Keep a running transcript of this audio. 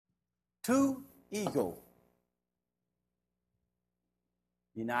Two ego,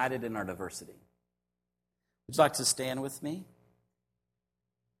 united in our diversity. Would you like to stand with me?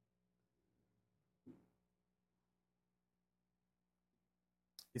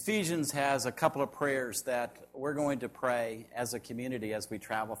 Ephesians has a couple of prayers that we're going to pray as a community as we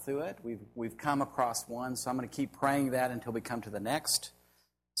travel through it. We've come across one, so I'm going to keep praying that until we come to the next.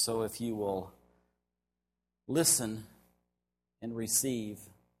 So if you will listen and receive.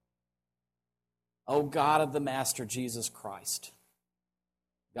 O God of the Master Jesus Christ,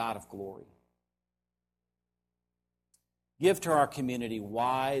 God of glory, give to our community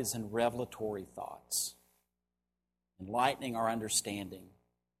wise and revelatory thoughts, enlightening our understanding,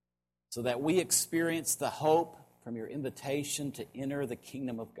 so that we experience the hope from your invitation to enter the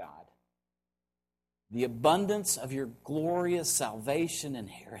kingdom of God, the abundance of your glorious salvation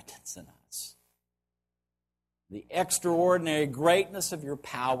inheritance in us, the extraordinary greatness of your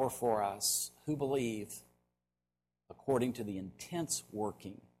power for us who believe according to the intense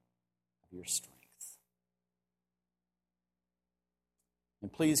working of your strength.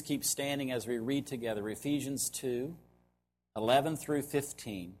 And please keep standing as we read together Ephesians 2, 11 through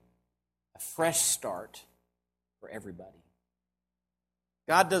 15. A fresh start for everybody.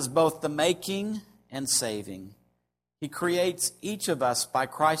 God does both the making and saving. He creates each of us by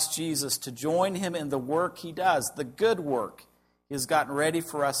Christ Jesus to join Him in the work He does, the good work He has gotten ready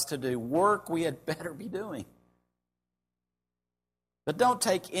for us to do, work we had better be doing. But don't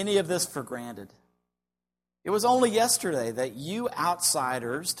take any of this for granted. It was only yesterday that you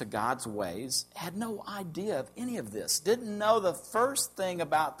outsiders to God's ways had no idea of any of this, didn't know the first thing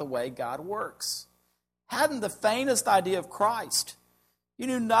about the way God works, hadn't the faintest idea of Christ. You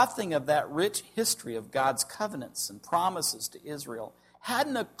knew nothing of that rich history of God's covenants and promises to Israel,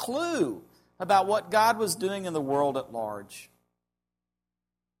 hadn't a clue about what God was doing in the world at large.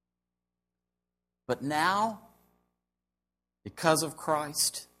 But now, because of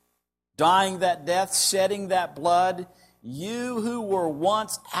Christ, dying that death, shedding that blood, you who were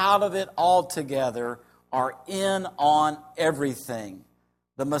once out of it altogether are in on everything.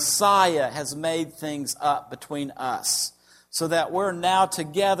 The Messiah has made things up between us so that we're now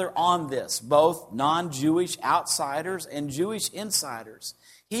together on this, both non-Jewish outsiders and Jewish insiders.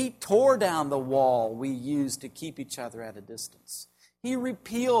 He tore down the wall we used to keep each other at a distance. He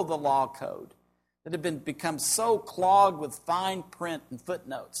repealed the law code that had become so clogged with fine print and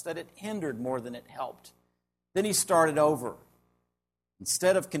footnotes that it hindered more than it helped. Then He started over.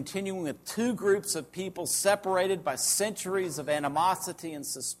 Instead of continuing with two groups of people separated by centuries of animosity and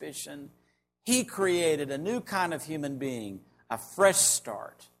suspicion, He created a new kind of human being, a fresh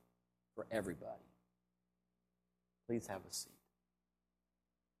start for everybody. Please have a seat.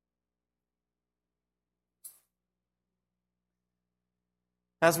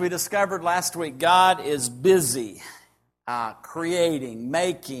 As we discovered last week, God is busy creating,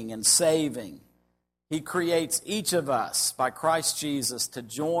 making, and saving. He creates each of us by Christ Jesus to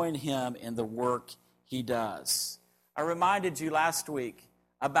join Him in the work He does. I reminded you last week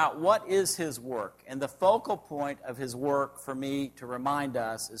about what is His work, and the focal point of His work for me to remind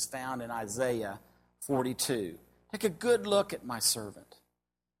us is found in Isaiah 42. Take a good look at my servant.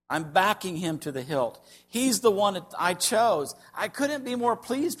 I'm backing him to the hilt. He's the one that I chose. I couldn't be more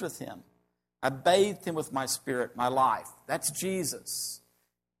pleased with him. I bathed him with my spirit, my life. That's Jesus.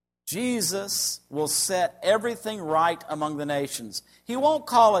 Jesus will set everything right among the nations. He won't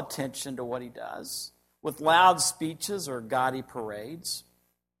call attention to what he does with loud speeches or gaudy parades.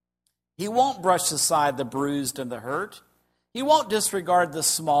 He won't brush aside the bruised and the hurt. He won't disregard the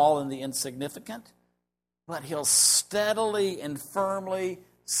small and the insignificant. But he'll steadily and firmly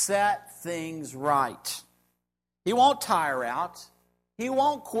set things right. He won't tire out. He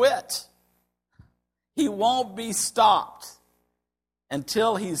won't quit. He won't be stopped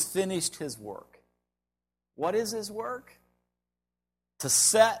until He's finished His work. What is His work? To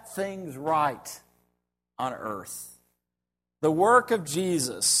set things right on earth. The work of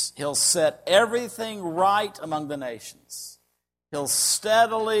Jesus, He'll set everything right among the nations. He'll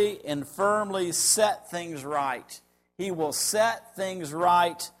steadily and firmly set things right. He will set things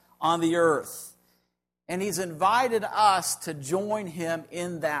right on the earth. And He's invited us to join Him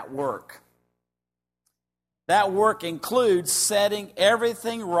in that work. That work includes setting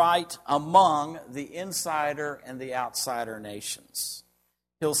everything right among the insider and the outsider nations.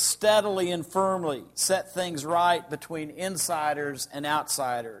 He'll steadily and firmly set things right between insiders and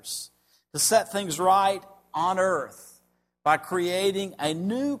outsiders. To set things right on earth by creating a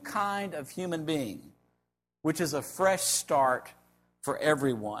new kind of human being, which is a fresh start for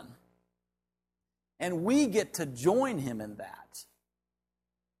everyone. And we get to join Him in that.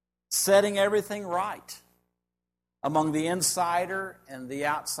 setting everything right among the insider and the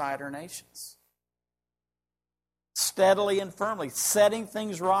outsider nations. Steadily and firmly setting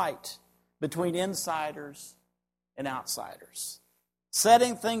things right between insiders and outsiders.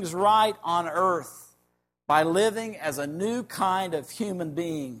 Setting things right on earth by living as a new kind of human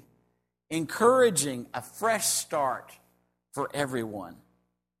being, encouraging a fresh start for everyone.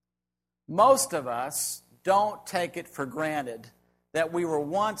 Most of us don't take it for granted that we were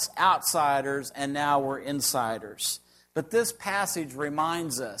once outsiders and now we're insiders. But this passage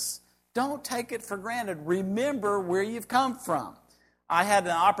reminds us, don't take it for granted. Remember where you've come from. I had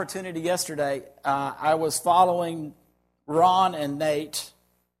an opportunity yesterday. I was following Ron and Nate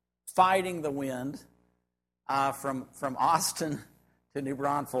fighting the wind from Austin to New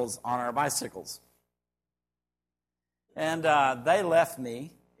Braunfels on our bicycles. And they left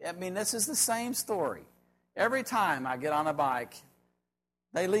me. I mean, this is the same story. Every time I get on a bike,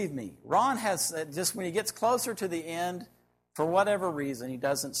 they leave me. Ron has, just when he gets closer to the end, for whatever reason, he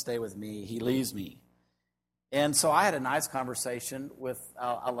doesn't stay with me. He leaves me. And so I had a nice conversation with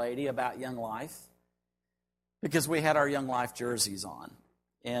a lady about Young Life because we had our Young Life jerseys on.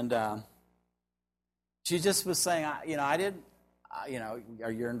 And she just was saying, are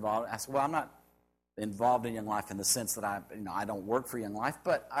you involved? I said, well, I'm not involved in Young Life in the sense that I don't work for Young Life,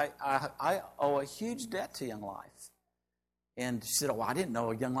 but I owe a huge debt to Young Life. And she said, well, I didn't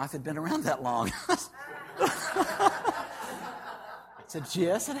know Young Life had been around that long. I said,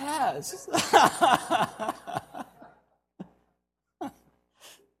 yes, it has.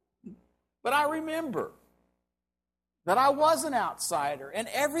 But I remember that I was an outsider. And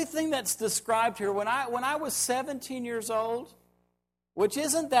everything that's described here, when I was 17 years old, which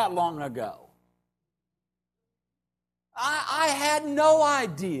isn't that long ago, I had no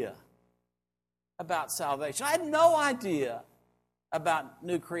idea about salvation. I had no idea about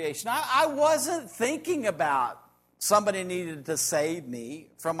new creation. I wasn't thinking about somebody needed to save me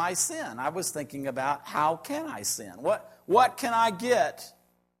from my sin. I was thinking about how can I sin? What can I get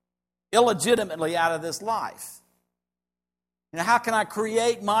illegitimately out of this life? How can I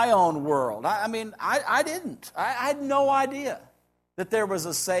create my own world? I didn't. I had no idea that there was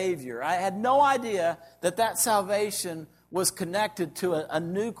a Savior. I had no idea that salvation was connected to a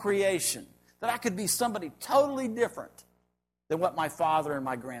new creation, that I could be somebody totally different than what my father and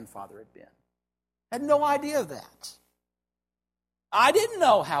my grandfather had been. I had no idea of that. I didn't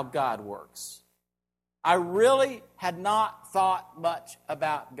know how God works. I really had not thought much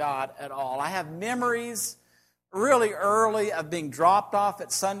about God at all. I have memories really early of being dropped off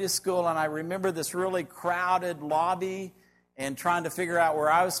at Sunday school, and I remember this really crowded lobby and trying to figure out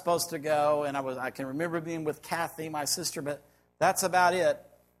where I was supposed to go. And I can remember being with Kathy, my sister, but that's about it.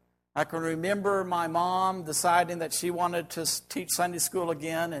 I can remember my mom deciding that she wanted to teach Sunday school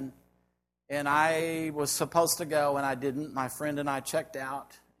again, and I was supposed to go, and I didn't. My friend and I checked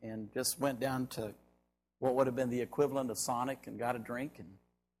out and just went down to what would have been the equivalent of Sonic and got a drink, and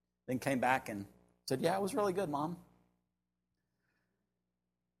then came back and said, yeah, it was really good, Mom.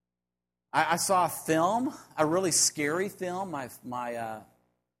 I saw a film, a really scary film. My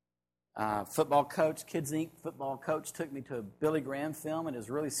football coach, Kids Inc. football coach, took me to a Billy Graham film, and it was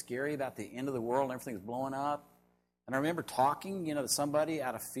really scary about the end of the world and everything was blowing up. And I remember talking, to somebody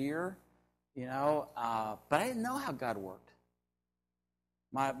out of fear, but I didn't know how God worked.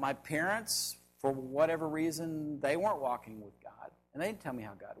 My parents, for whatever reason, they weren't walking with God, and they didn't tell me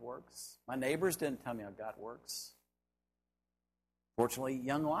how God works. My neighbors didn't tell me how God works. Fortunately,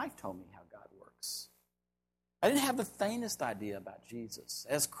 Young Life told me how God works. I didn't have the faintest idea about Jesus.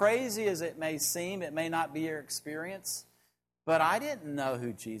 As crazy as it may seem, it may not be your experience, but I didn't know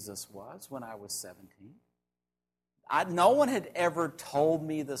who Jesus was when I was 17. No one had ever told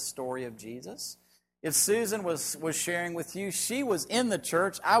me the story of Jesus. If Susan was sharing with you, she was in the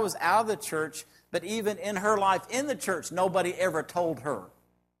church, I was out of the church, but even in her life in the church, nobody ever told her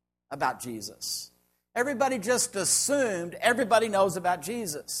about Jesus. Everybody just assumed everybody knows about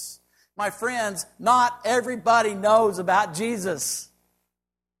Jesus. My friends, not everybody knows about Jesus.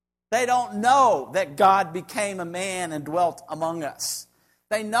 They don't know that God became a man and dwelt among us.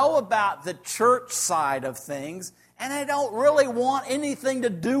 They know about the church side of things, and they don't really want anything to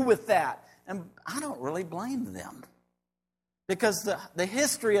do with that. And I don't really blame them. Because the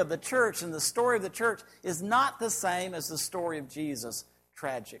history of the church and the story of the church is not the same as the story of Jesus,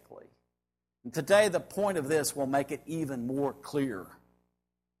 tragically. And today, the point of this will make it even more clear.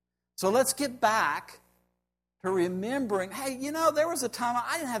 So let's get back to remembering, hey, there was a time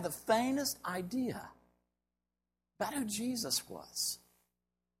I didn't have the faintest idea about who Jesus was.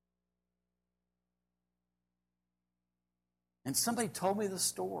 And somebody told me the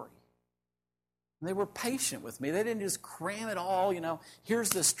story. And they were patient with me. They didn't just cram it all, here's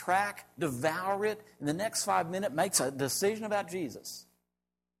this track, devour it, and the next 5 minutes makes a decision about Jesus.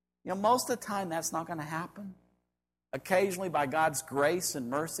 Most of the time that's not going to happen. Occasionally, by God's grace and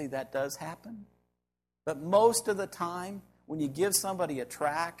mercy, that does happen. But most of the time, when you give somebody a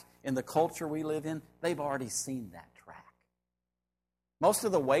track in the culture we live in, they've already seen that track. Most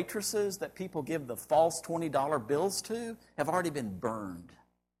of the waitresses that people give the false $20 bills to have already been burned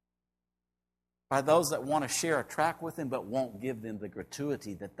by those that want to share a track with them but won't give them the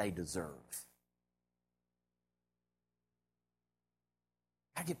gratuity that they deserve.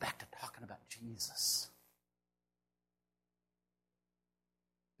 I get back to talking about Jesus.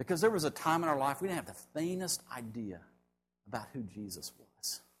 Because there was a time in our life we didn't have the faintest idea about who Jesus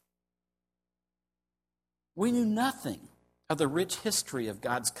was. We knew nothing of the rich history of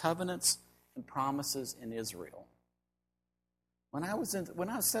God's covenants and promises in Israel. When I was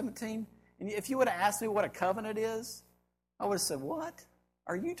 17, and if you would have asked me what a covenant is, I would have said, what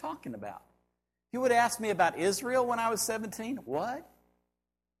are you talking about? If you would have asked me about Israel when I was 17, what?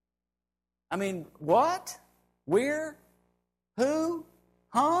 I mean, what? Where? Who?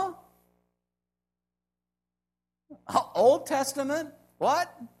 Huh? Old Testament?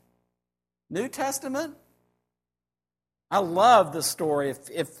 What? New Testament? I love the story.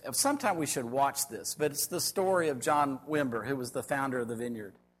 If sometime we should watch this, but it's the story of John Wimber, who was the founder of the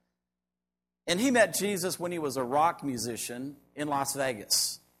Vineyard. And he met Jesus when he was a rock musician in Las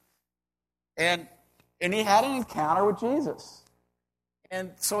Vegas. And he had an encounter with Jesus.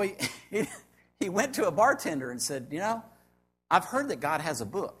 And so he went to a bartender and said, I've heard that God has a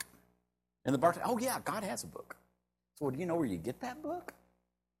book. And the bartender, oh yeah, God has a book. So do you know where you get that book?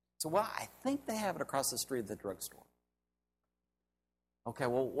 So, well, I think they have it across the street at the drugstore. Okay,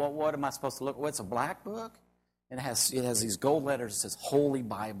 well, what am I supposed to look? Well, it's a black book, and it has these gold letters that says Holy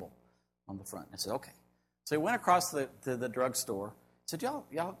Bible on the front. And I said, okay. So he went across to the drugstore. He said,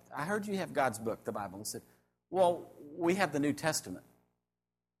 y'all, I heard you have God's book, the Bible. He said, well, we have the New Testament.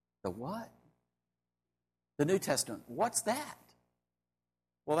 The what? The New Testament. What's that?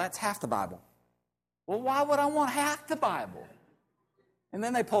 Well, that's half the Bible. Well, why would I want half the Bible? And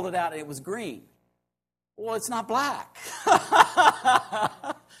then they pulled it out, and it was green. Well, it's not black.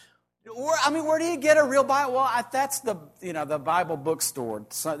 Where do you get a real Bible? Well, that's the Bible bookstore.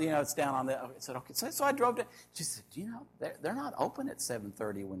 So, it's down on the. I said, okay. So I drove to. She said, they're not open at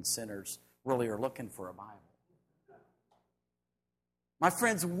 7:30 when sinners really are looking for a Bible. My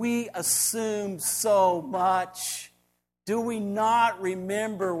friends, we assume so much. Do we not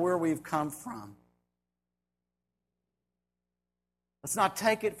remember where we've come from? Let's not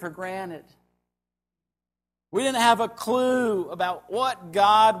take it for granted. We didn't have a clue about what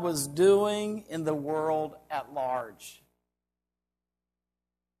God was doing in the world at large.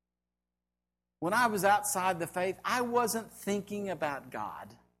 When I was outside the faith, I wasn't thinking about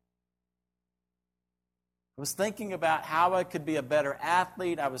God. I was thinking about how I could be a better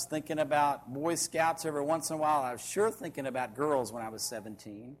athlete. I was thinking about Boy Scouts every once in a while. I was sure thinking about girls when I was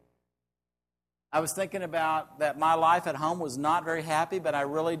 17. I was thinking about that my life at home was not very happy, but I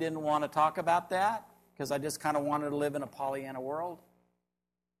really didn't want to talk about that because I just kind of wanted to live in a Pollyanna world.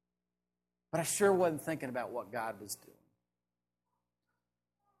 But I sure wasn't thinking about what God was doing.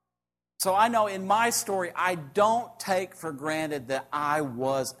 So I know in my story, I don't take for granted that I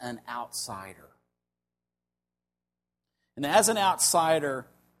was an outsider. And as an outsider,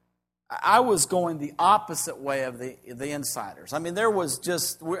 I was going the opposite way of the insiders.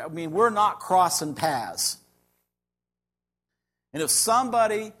 We're not crossing paths. And if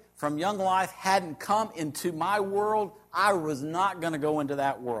somebody from Young Life hadn't come into my world, I was not going to go into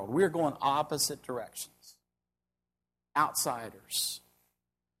that world. We're going opposite directions. Outsiders.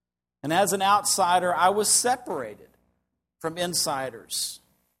 And as an outsider, I was separated from insiders.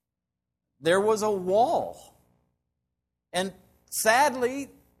 There was a wall. And sadly,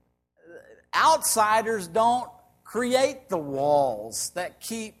 outsiders don't create the walls that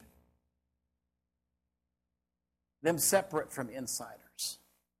keep them separate from insiders.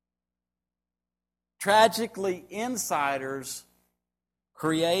 Tragically, insiders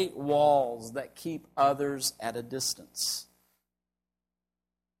create walls that keep others at a distance.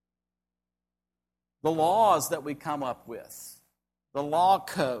 The laws that we come up with, the law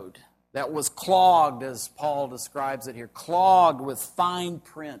code that was clogged, as Paul describes it here, clogged with fine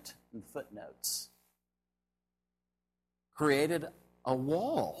print and footnotes, created a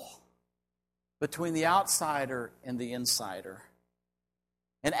wall between the outsider and the insider.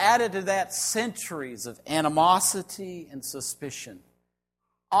 And added to that centuries of animosity and suspicion.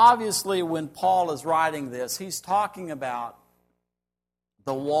 Obviously, when Paul is writing this, he's talking about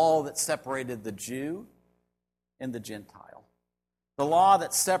the wall that separated the Jew and the Gentile. The law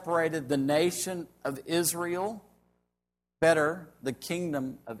that separated the nation of Israel, better, the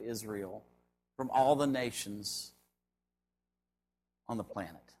kingdom of Israel, from all the nations on the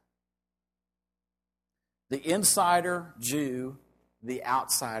planet. The insider Jew, the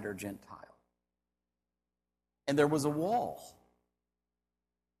outsider Gentile. And there was a wall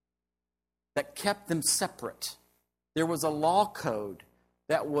that kept them separate. There was a law code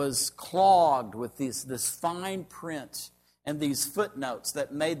that was clogged with this fine print and these footnotes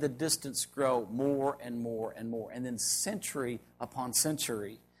that made the distance grow more and more and more. And then century upon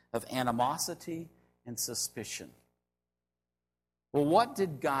century of animosity and suspicion. Well, what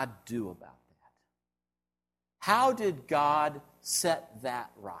did God do about that? How did God set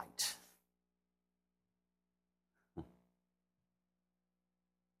that right?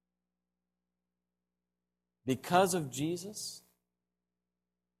 Because of Jesus?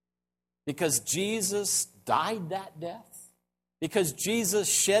 Because Jesus died that death? Because Jesus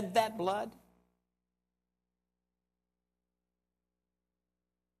shed that blood?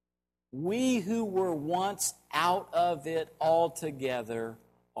 We who were once out of it altogether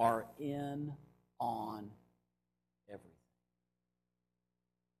are in on everything.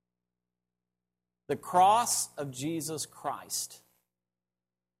 The cross of Jesus Christ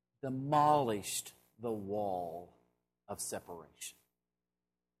demolished the wall of separation.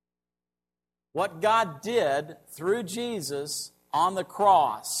 What God did through Jesus on the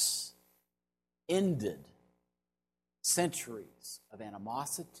cross ended centuries of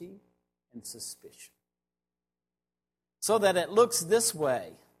animosity and suspicion. So that it looks this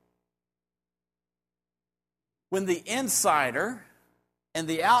way. When the insider and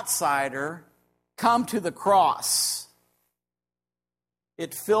the outsider come to the cross,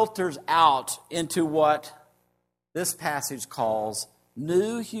 it filters out into what this passage calls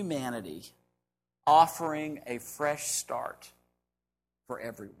new humanity, offering a fresh start for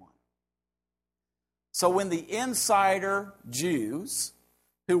everyone. So when the insider Jews,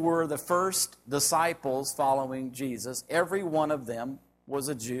 who were the first disciples following Jesus, every one of them was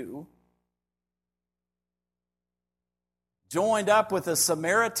a Jew, joined up with the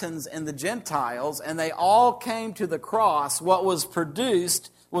Samaritans and the Gentiles, and they all came to the cross, what was produced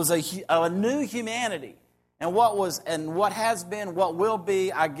was a new humanity. And what has been, what will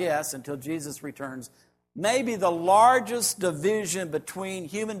be, I guess, until Jesus returns, maybe the largest division between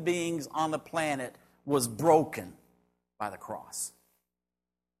human beings on the planet was broken by the cross.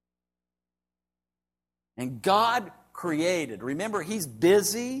 And God created. Remember, He's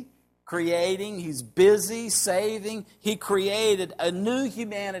busy creating. He's busy saving. He created a new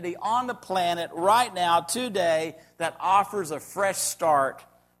humanity on the planet right now, today, that offers a fresh start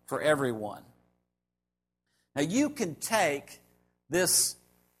for everyone. Now, you can take this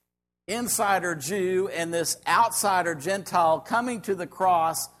insider Jew and this outsider Gentile coming to the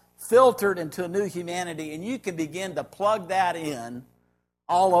cross, filtered into a new humanity, and you can begin to plug that in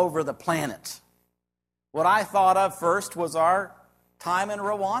all over the planet. What I thought of first was our time in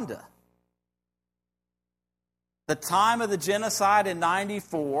Rwanda. The time of the genocide in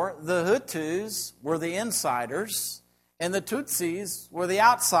 94, the Hutus were the insiders and the Tutsis were the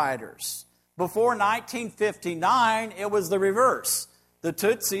outsiders. Before 1959, it was the reverse. The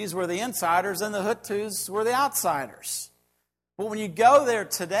Tutsis were the insiders and the Hutus were the outsiders. But when you go there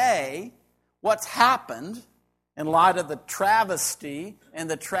today, what's happened in light of the travesty and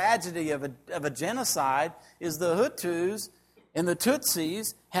the tragedy of a genocide is the Hutus and the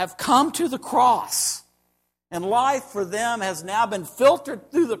Tutsis have come to the cross. And life for them has now been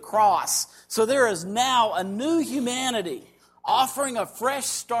filtered through the cross. So there is now a new humanity offering a fresh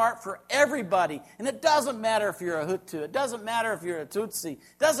start for everybody. And it doesn't matter if you're a Hutu. It doesn't matter if you're a Tutsi.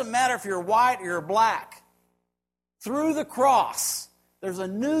 It doesn't matter if you're white or you're black. Through the cross, there's a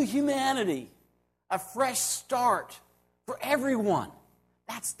new humanity, a fresh start for everyone.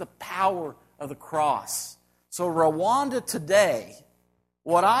 That's the power of the cross. So Rwanda today,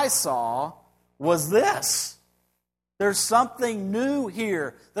 what I saw was this. There's something new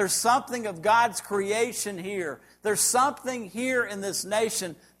here. There's something of God's creation here. There's something here in this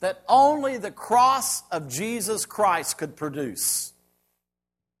nation that only the cross of Jesus Christ could produce.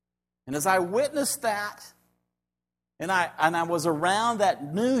 And as I witnessed that, and I was around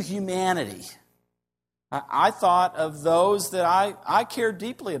that new humanity, I thought of those that I care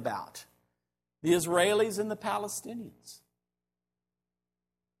deeply about, the Israelis and the Palestinians.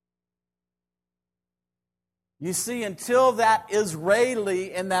 You see, until that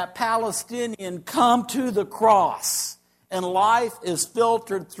Israeli and that Palestinian come to the cross, and life is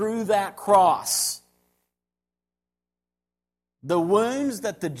filtered through that cross, The wounds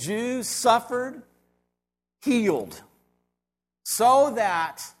that the Jews suffered, healed, so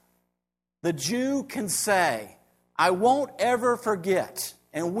that the Jew can say, I won't ever forget,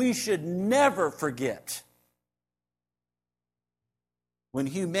 and we should never forget, when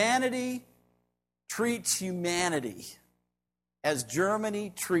humanity treats humanity as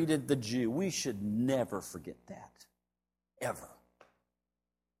Germany treated the Jew. We should never forget that, ever.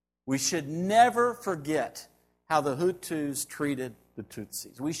 We should never forget how the Hutus treated the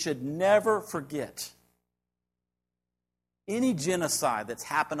Tutsis. We should never forget any genocide that's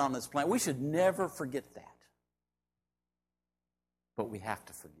happened on this planet. We should never forget that. But we have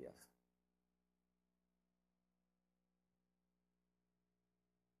to forgive.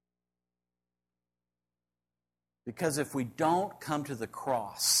 Because if we don't come to the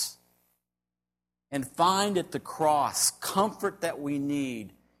cross and find at the cross comfort that we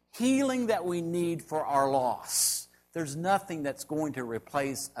need, healing that we need for our loss, there's nothing that's going to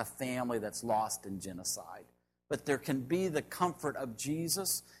replace a family that's lost in genocide. But there can be the comfort of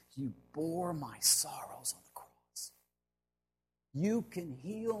Jesus. You bore my sorrows on the cross. You can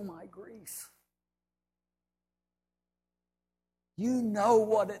heal my grief. You know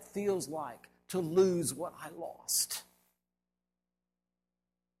what it feels like to lose what I lost.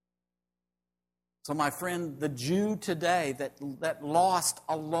 So my friend, the Jew today that lost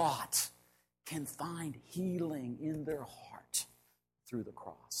a lot can find healing in their heart through the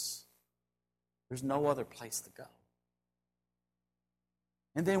cross. There's no other place to go.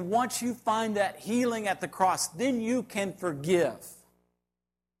 And then once you find that healing at the cross, then you can forgive.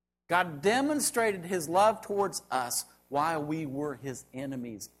 God demonstrated His love towards us while we were His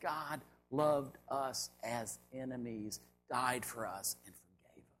enemies. God loved us as enemies, died for us, and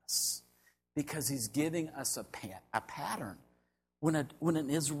forgave us. Because He's giving us a pattern. When an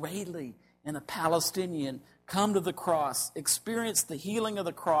Israeli and a Palestinian come to the cross, experience the healing of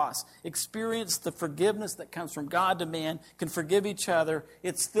the cross, experience the forgiveness that comes from God to man, can forgive each other,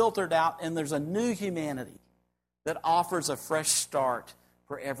 it's filtered out, and there's a new humanity that offers a fresh start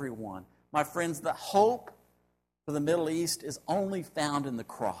for everyone. My friends, the hope for the Middle East is only found in the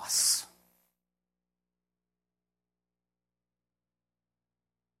cross.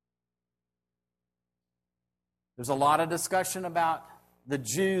 There's a lot of discussion about the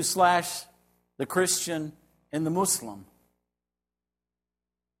Jew / the Christian and the Muslim.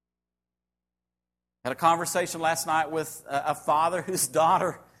 Had a conversation last night with a father whose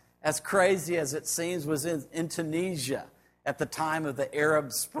daughter, as crazy as it seems, was in Tunisia at the time of the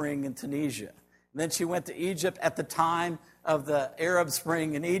Arab Spring in Tunisia. And then she went to Egypt at the time of the Arab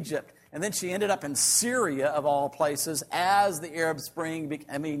Spring in Egypt. And then she ended up in Syria, of all places, as the Arab Spring.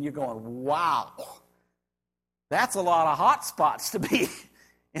 You're going, wow. That's a lot of hot spots to be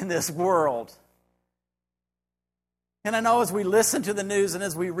in this world. And I know as we listen to the news and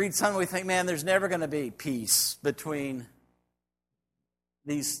as we read something, we think, man, there's never going to be peace between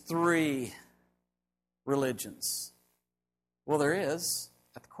these three religions. Well, there is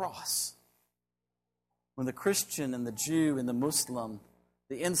at the cross. When the Christian and the Jew and the Muslim,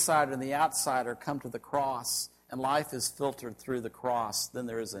 the insider and the outsider come to the cross and life is filtered through the cross, then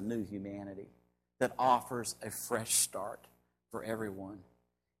there is a new humanity that offers a fresh start for everyone.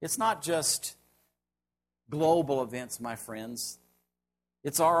 It's not just global events, my friends.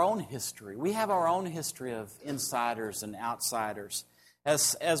 It's our own history. We have our own history of insiders and outsiders.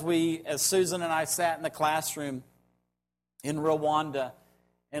 As Susan and I sat in the classroom in Rwanda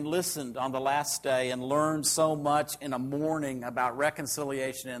and listened on the last day and learned so much in a morning about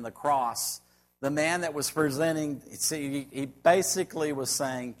reconciliation and the cross, the man that was presenting, he basically was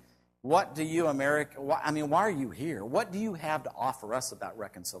saying, what do you, America, why are you here? What do you have to offer us about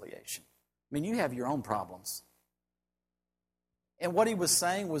reconciliation? You have your own problems. And what he was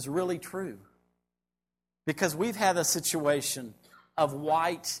saying was really true. Because we've had a situation of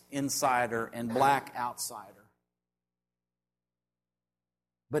white insider and black outsider.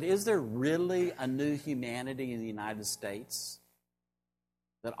 But is there really a new humanity in the United States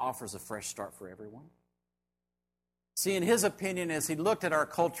that offers a fresh start for everyone? See, in his opinion, as he looked at our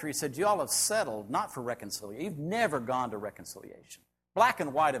culture, he said, you all have settled not for reconciliation. You've never gone to reconciliation. Black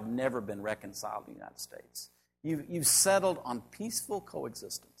and white have never been reconciled in the United States. You've settled on peaceful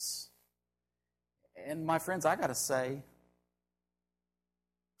coexistence. And my friends, I got to say,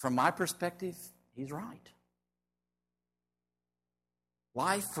 from my perspective, he's right.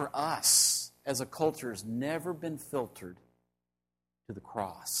 Life for us as a culture has never been filtered to the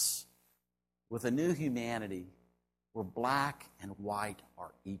cross with a new humanity where black and white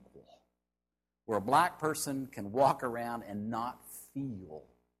are equal. Where a black person can walk around and not feel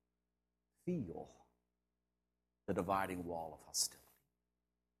the dividing wall of hostility.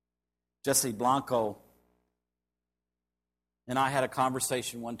 Jesse Blanco and I had a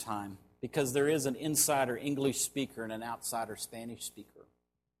conversation one time because there is an insider English speaker and an outsider Spanish speaker.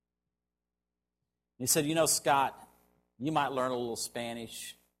 He said, Scott, you might learn a little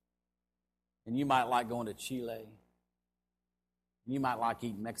Spanish, and you might like going to Chile. You might like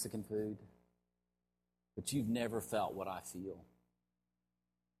eating Mexican food, but you've never felt what I feel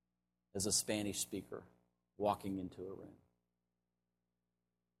as a Spanish speaker walking into a room.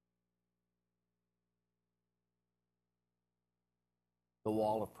 The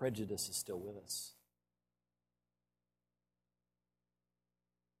wall of prejudice is still with us.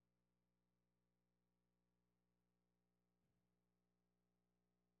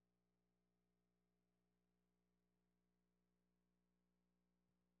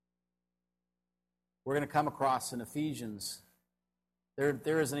 We're going to come across in Ephesians,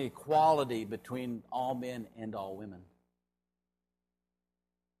 there is an equality between all men and all women.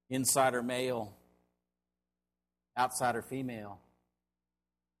 Insider male, outsider female.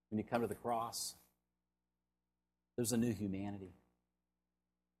 When you come to the cross, there's a new humanity,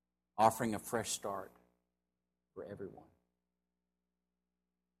 offering a fresh start for everyone.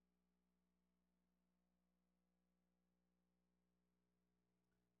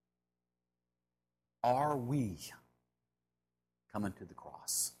 Are we coming to the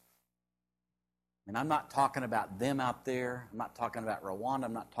cross? And I'm not talking about them out there. I'm not talking about Rwanda.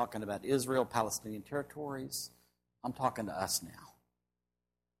 I'm not talking about Israel, Palestinian territories. I'm talking to us now.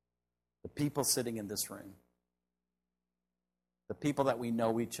 The people sitting in this room. The people that we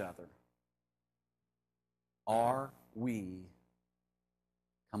know each other. Are we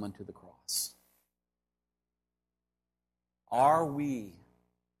coming to the cross? Are we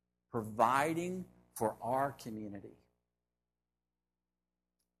providing for our community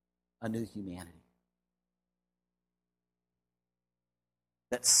a new humanity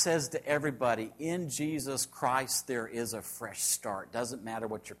that says to everybody, in Jesus Christ there is a fresh start. Doesn't matter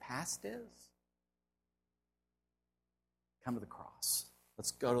what your past is. Come to the cross.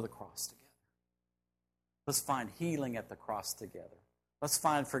 Let's go to the cross together. Let's find healing at the cross together. Let's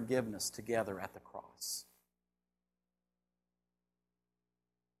find forgiveness together at the cross.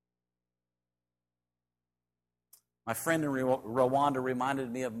 My friend in Rwanda reminded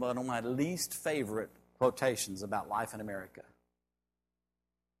me of one of my least favorite quotations about life in America.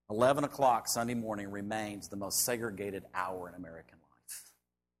 11 o'clock Sunday morning remains the most segregated hour in American life.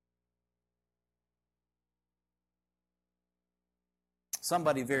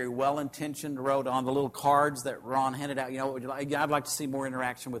 Somebody very well-intentioned wrote on the little cards that Ron handed out, I'd like to see more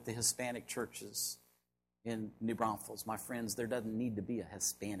interaction with the Hispanic churches in New Braunfels. My friends, there doesn't need to be a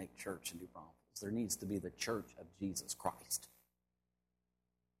Hispanic church in New Braunfels. There needs to be the church of Jesus Christ.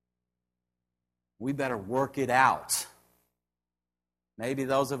 We better work it out. Maybe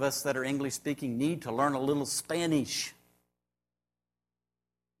those of us that are English-speaking need to learn a little Spanish.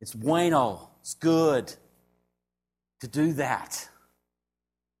 It's bueno. It's good to do that.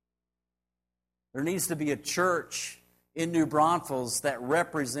 There needs to be a church in New Braunfels that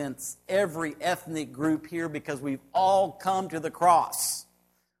represents every ethnic group here because we've all come to the cross.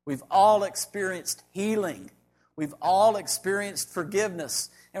 We've all experienced healing. We've all experienced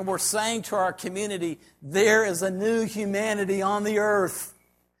forgiveness. And we're saying to our community, there is a new humanity on the earth.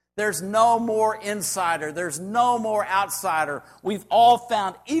 There's no more insider. There's no more outsider. We've all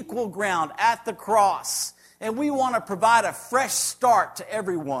found equal ground at the cross. And we want to provide a fresh start to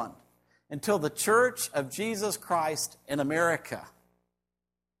everyone until the Church of Jesus Christ in America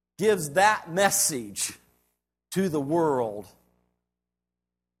gives that message to the world.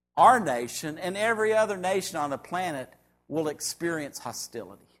 Our nation and every other nation on the planet will experience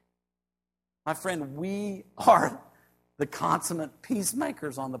hostility. My friend, we are the consummate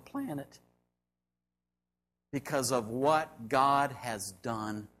peacemakers on the planet because of what God has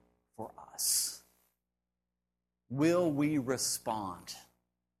done for us. Will we respond?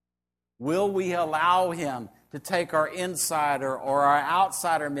 Will we allow Him to take our insider or our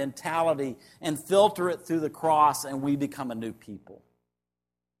outsider mentality and filter it through the cross and we become a new people?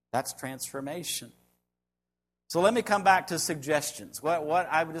 That's transformation. So let me come back to suggestions.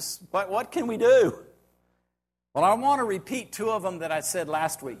 What can we do? Well, I want to repeat two of them that I said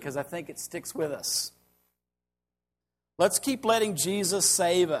last week because I think it sticks with us. Let's keep letting Jesus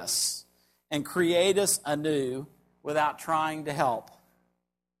save us and create us anew without trying to help.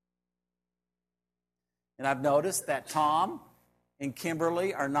 And I've noticed that Tom and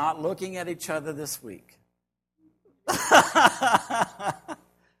Kimberly are not looking at each other this week.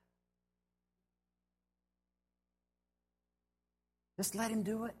 Just let Him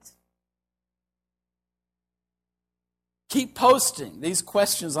do it. Keep posting these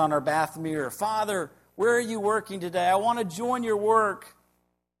questions on our bath mirror. Father, where are you working today? I want to join your work.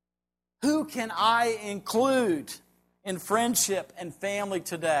 Who can I include in friendship and family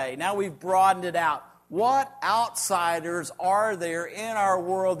today? Now we've broadened it out. What outsiders are there in our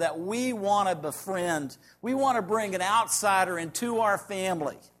world that we want to befriend? We want to bring an outsider into our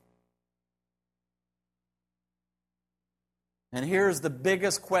family. And here's the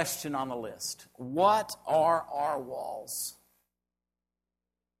biggest question on the list. What are our walls?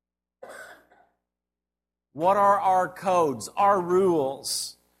 What are our codes, our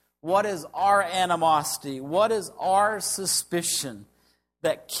rules? What is our animosity? What is our suspicion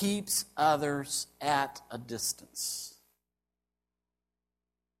that keeps others at a distance?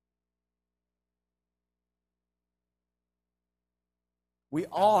 We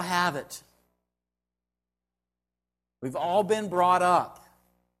all have it. We've all been brought up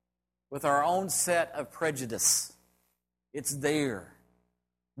with our own set of prejudice. It's there.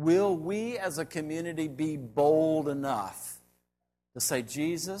 Will we as a community be bold enough to say,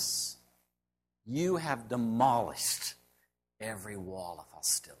 Jesus, you have demolished every wall of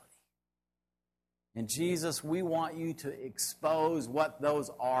hostility. And Jesus, we want you to expose what those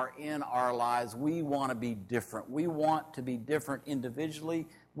are in our lives. We want to be different. We want to be different individually.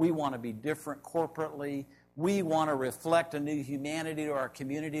 We want to be different corporately. We want to reflect a new humanity to our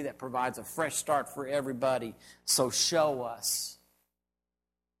community that provides a fresh start for everybody. So show us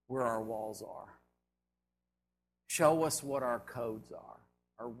where our walls are. Show us what our codes are,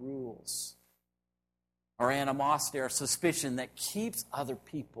 our rules, our animosity, our suspicion that keeps other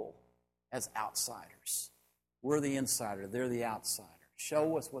people as outsiders. We're the insider, they're the outsider.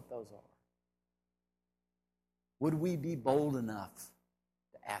 Show us what those are. Would we be bold enough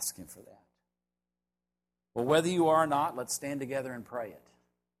to ask Him for that? Well, whether you are or not, let's stand together and pray it.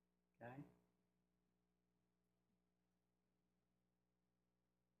 Okay?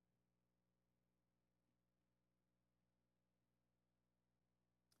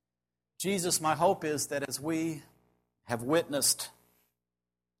 Jesus, my hope is that as we have witnessed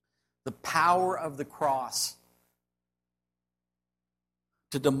the power of the cross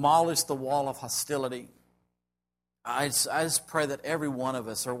to demolish the wall of hostility, I just pray that every one of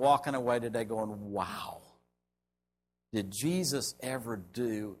us are walking away today going, wow. Did Jesus ever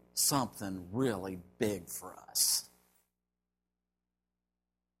do something really big for us?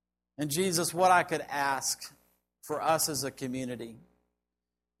 And Jesus, what I could ask for us as a community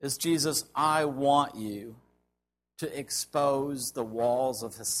is, Jesus, I want you to expose the walls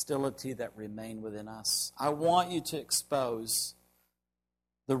of hostility that remain within us. I want you to expose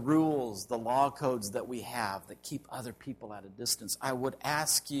the rules, the law codes that we have that keep other people at a distance. I would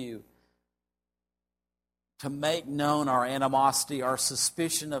ask you to make known our animosity, our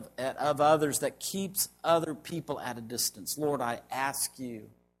suspicion of others that keeps other people at a distance. Lord, I ask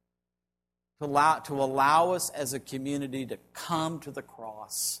you to allow us as a community to come to the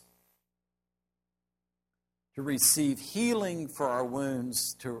cross, to receive healing for our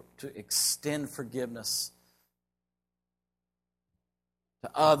wounds, to extend forgiveness to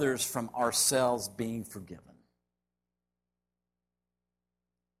others from ourselves being forgiven.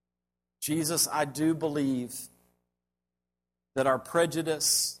 Jesus, I do believe that our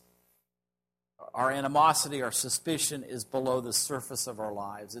prejudice, our animosity, our suspicion is below the surface of our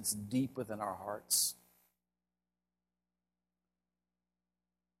lives. It's deep within our hearts.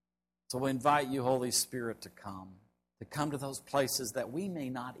 So we invite you, Holy Spirit, to come to those places that we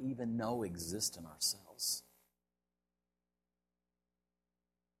may not even know exist in ourselves.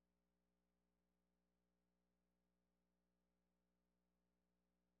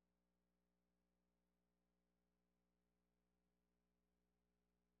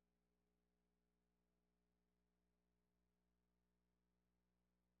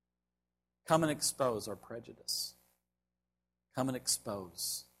 Come and expose our prejudice. Come and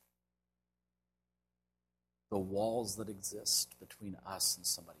expose the walls that exist between us and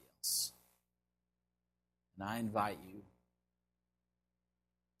somebody else. And I invite you,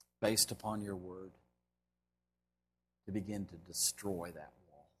 based upon your word, to begin to destroy that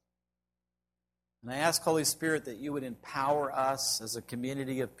wall. And I ask, Holy Spirit, that you would empower us as a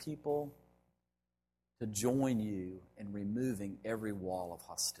community of people to join you in removing every wall of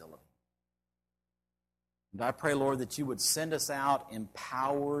hostility. And I pray, Lord, that you would send us out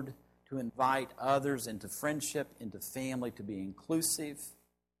empowered to invite others into friendship, into family, to be inclusive,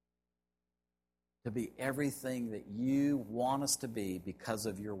 to be everything that you want us to be because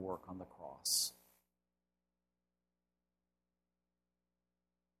of your work on the cross.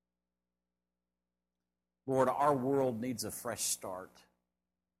 Lord, our world needs a fresh start.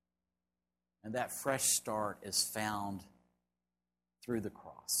 And that fresh start is found through the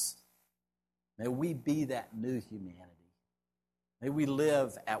cross. May we be that new humanity. May we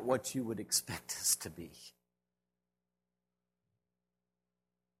live at what you would expect us to be.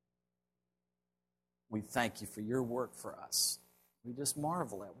 We thank you for your work for us. We just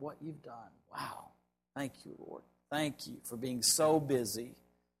marvel at what you've done. Wow. Thank you, Lord. Thank you for being so busy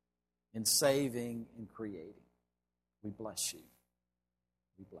in saving and creating. We bless you.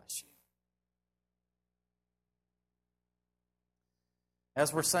 We bless you.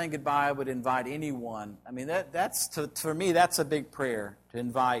 As we're saying goodbye, I would invite anyone. I mean, for me, that's a big prayer, to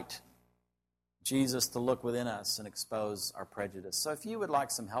invite Jesus to look within us and expose our prejudice. So if you would like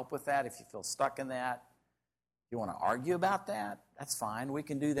some help with that, if you feel stuck in that, if you want to argue about that, that's fine. We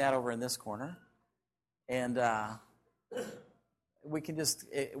can do that over in this corner. And we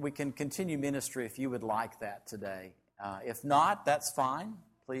can continue ministry if you would like that today. If not, that's fine.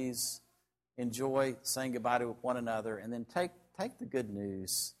 Please enjoy saying goodbye to one another, and then take the good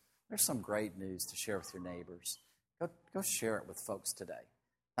news. There's some great news to share with your neighbors. Go share it with folks today.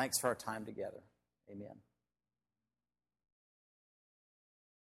 Thanks for our time together. Amen.